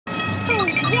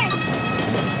Yes!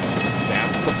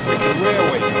 That's a freaking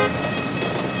railway.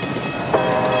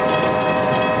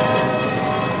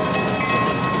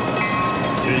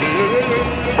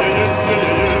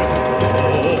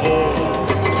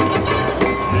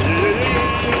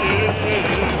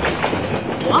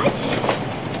 What?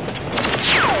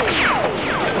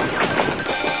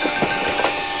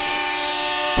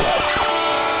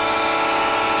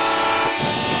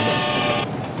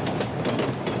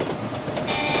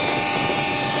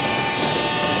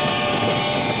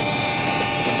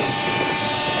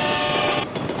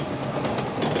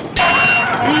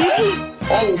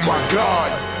 Oh my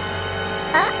God!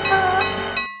 Uh-oh.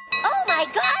 Oh my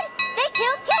God! They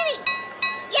killed Kitty!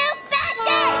 You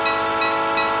bastard!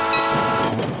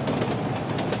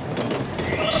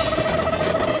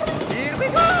 Here we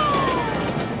go!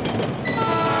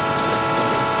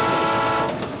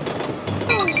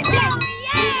 Oh, yes!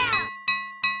 Yeah!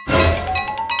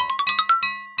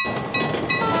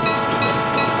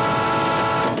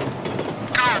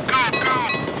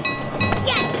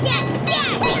 Yes, yes, yes!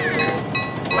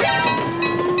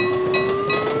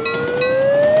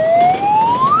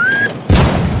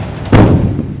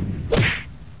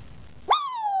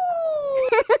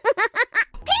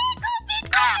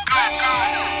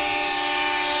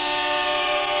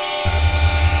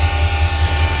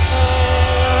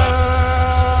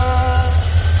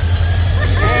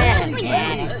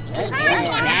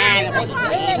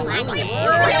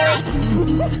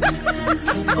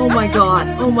 Oh my god,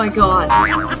 oh my god.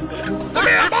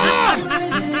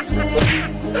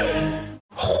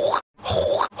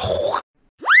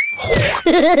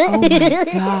 Oh my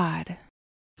god.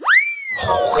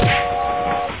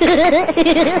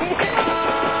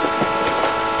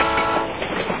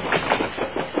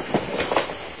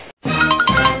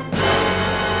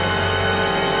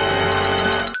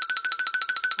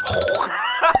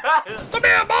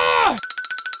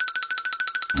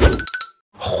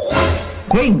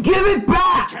 Hey, give it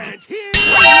back!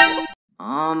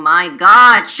 Oh my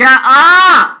god, shut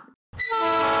up!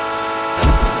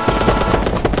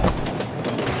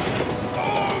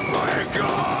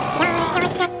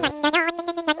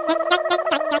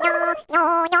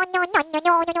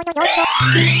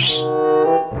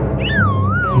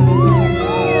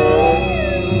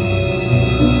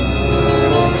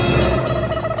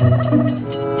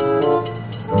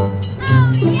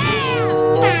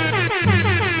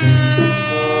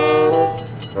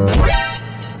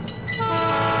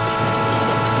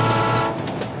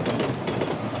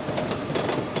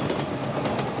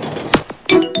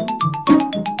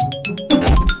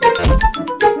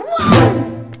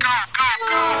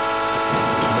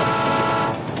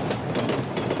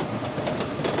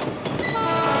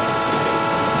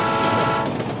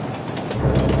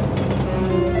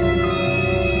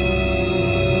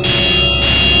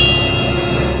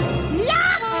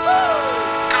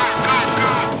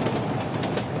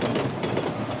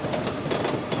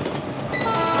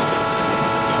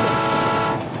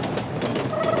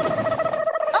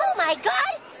 Oh my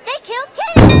God! They killed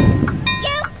Kitty!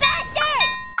 You bastard!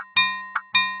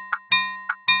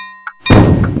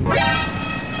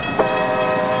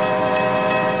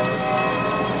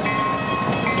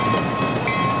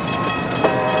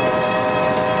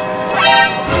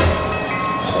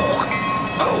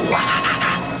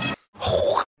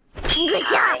 Good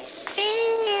job! I see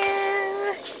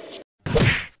you!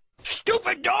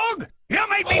 Stupid dog! You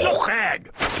made me look bad!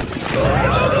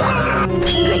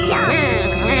 Good job!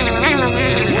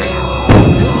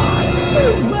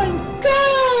 Oh my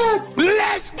God!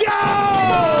 Let's go!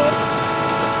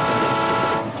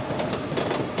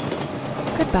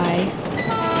 Goodbye.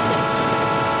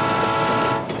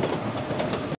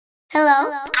 Hello?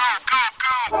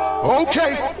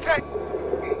 Okay.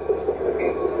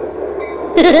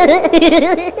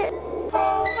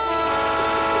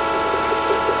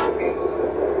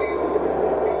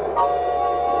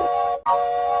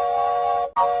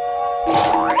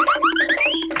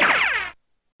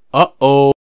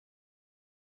 Uh-oh.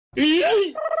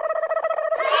 Good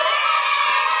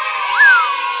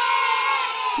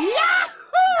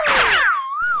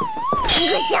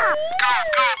job!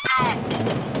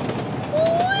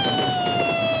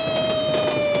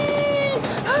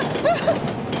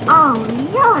 Oh,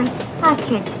 you're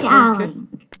such a darling.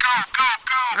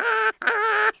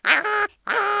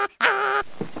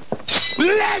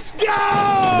 Let's go!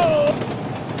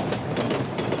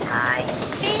 I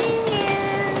see you!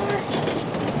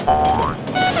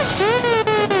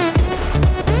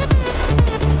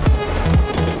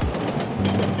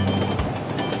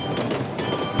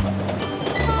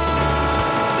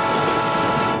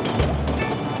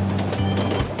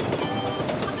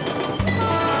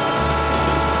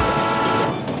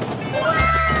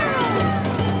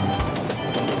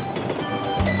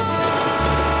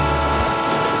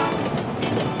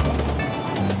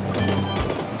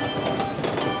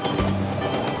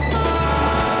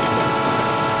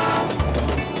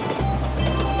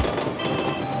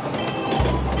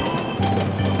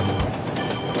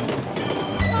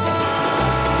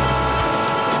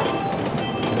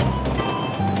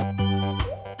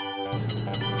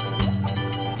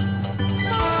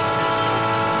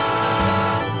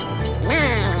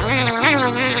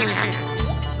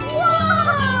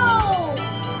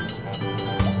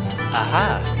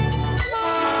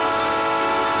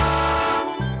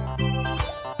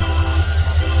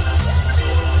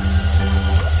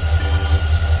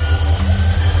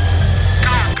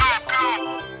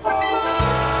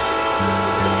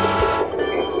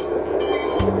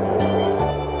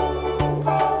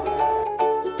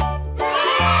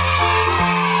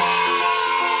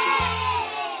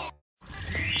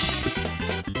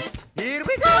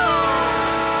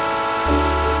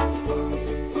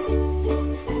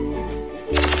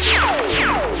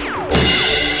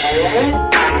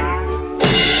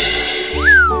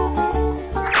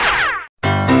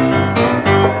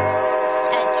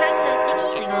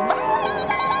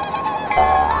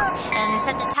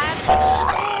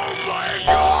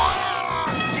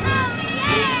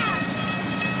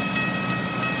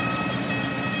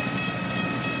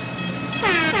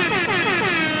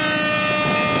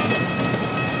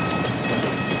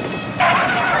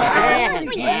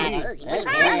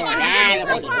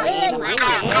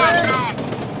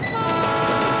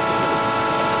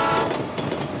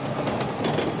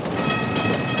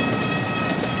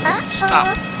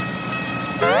 Stop.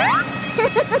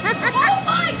 Oh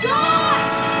my god!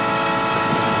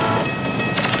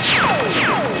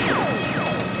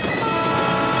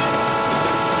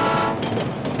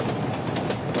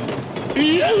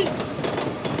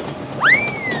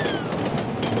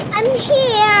 I'm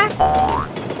here.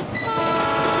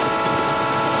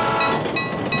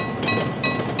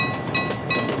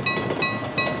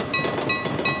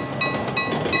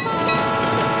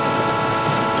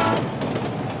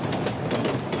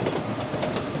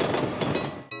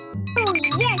 Oh,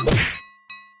 yes.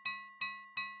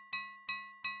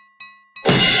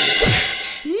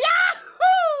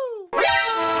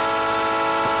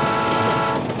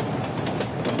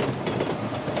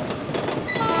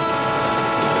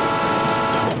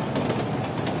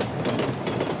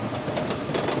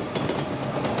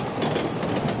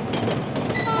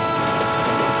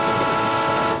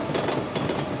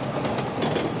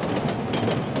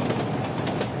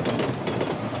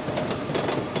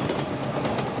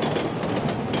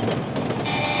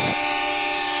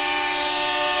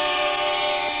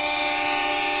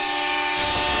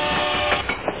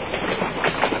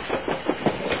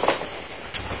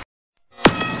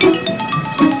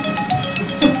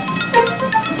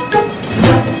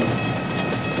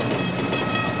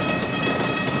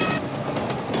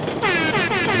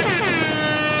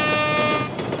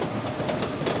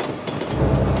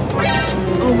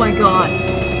 Oh my god.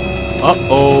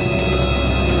 Uh-oh.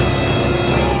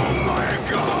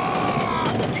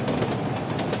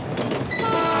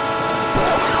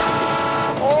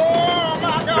 Oh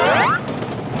my god!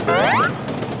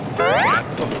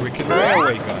 That's a freaking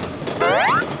railway gun.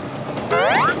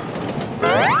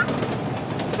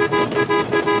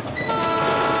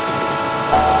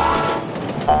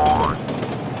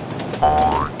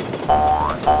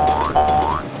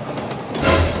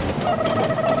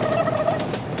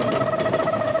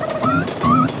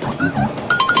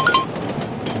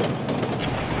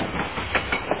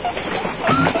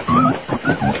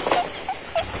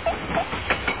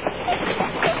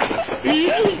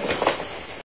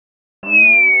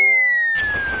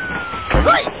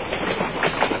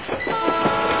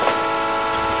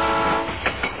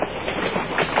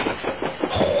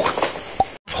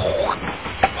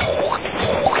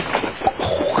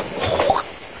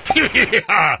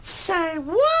 Yeah. Say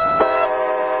what?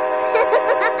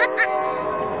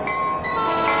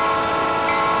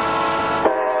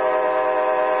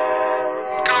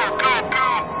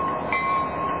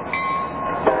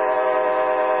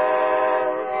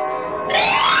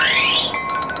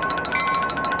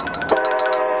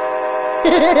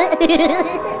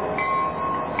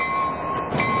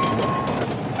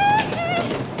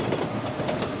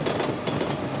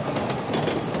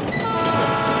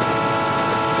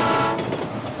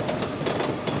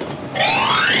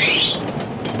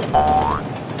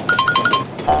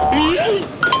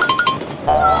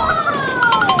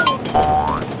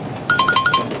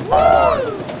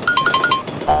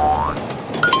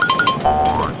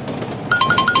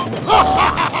 Ha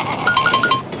ha